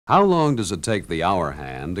How long does it take the hour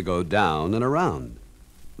hand to go down and around?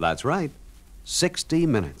 That's right, 60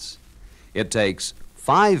 minutes. It takes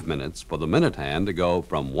 5 minutes for the minute hand to go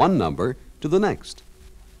from one number to the next.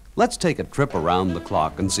 Let's take a trip around the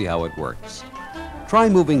clock and see how it works. Try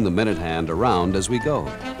moving the minute hand around as we go.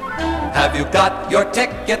 Have you got your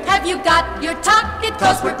ticket? Have you got your ticket?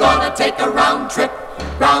 'Cause we're gonna take a round trip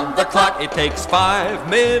round the clock. It takes 5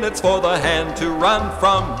 minutes for the hand to run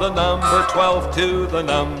from the number 12 to the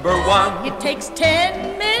number 1. It takes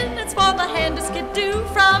 10 minutes for the hand to skidoo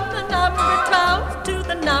from the number 12 to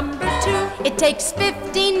the number 2. It takes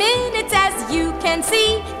 15 minutes, as you can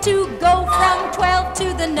see, to go from 12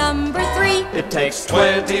 to the number 3. It takes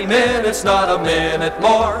 20 minutes, not a minute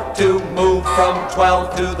more, to move from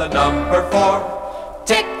 12 to the number 4.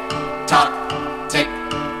 Tick tock, tick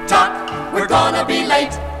tock, we're gonna be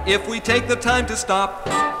late if we take the time to stop.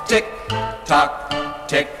 Tick tock,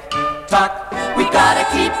 tick tock, we gotta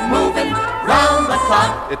keep moving round the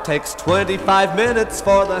clock. It takes 25 minutes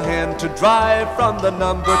for the hand to drive from the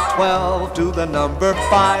number 12 to the number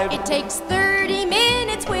 5. It takes 30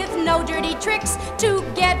 minutes with no dirty tricks to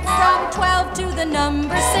get from 12 to the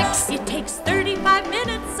number 6. It takes 35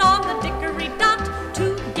 minutes on the dickory dot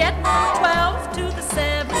to get from 12 to the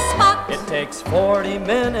 7th spot. It takes 40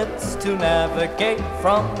 minutes to navigate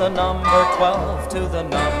from the number 12 to the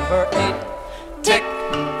number 8. Tick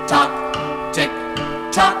tock, tick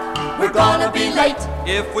tock, we're gonna be late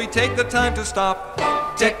if we take the time to stop.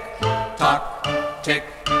 Tick tock, tick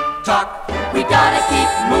tock, we gotta keep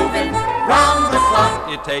moving round the clock.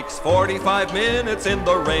 It takes 45 minutes in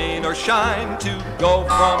the rain or shine to go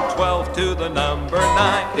from 12 to the number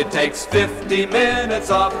 9. It takes 50 minutes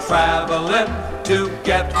of traveling to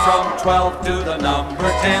get from 12 to the number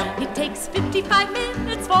 10. It takes 55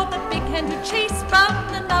 minutes for the big hand to chase from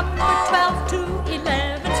the number 12 to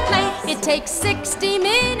 11th place. It takes 60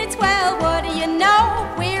 minutes, well, what do you know?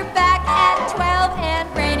 We're back at 12 and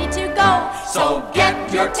ready to go. So get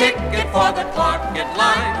your ticket for the clock at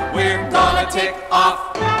line. We're gonna tick off.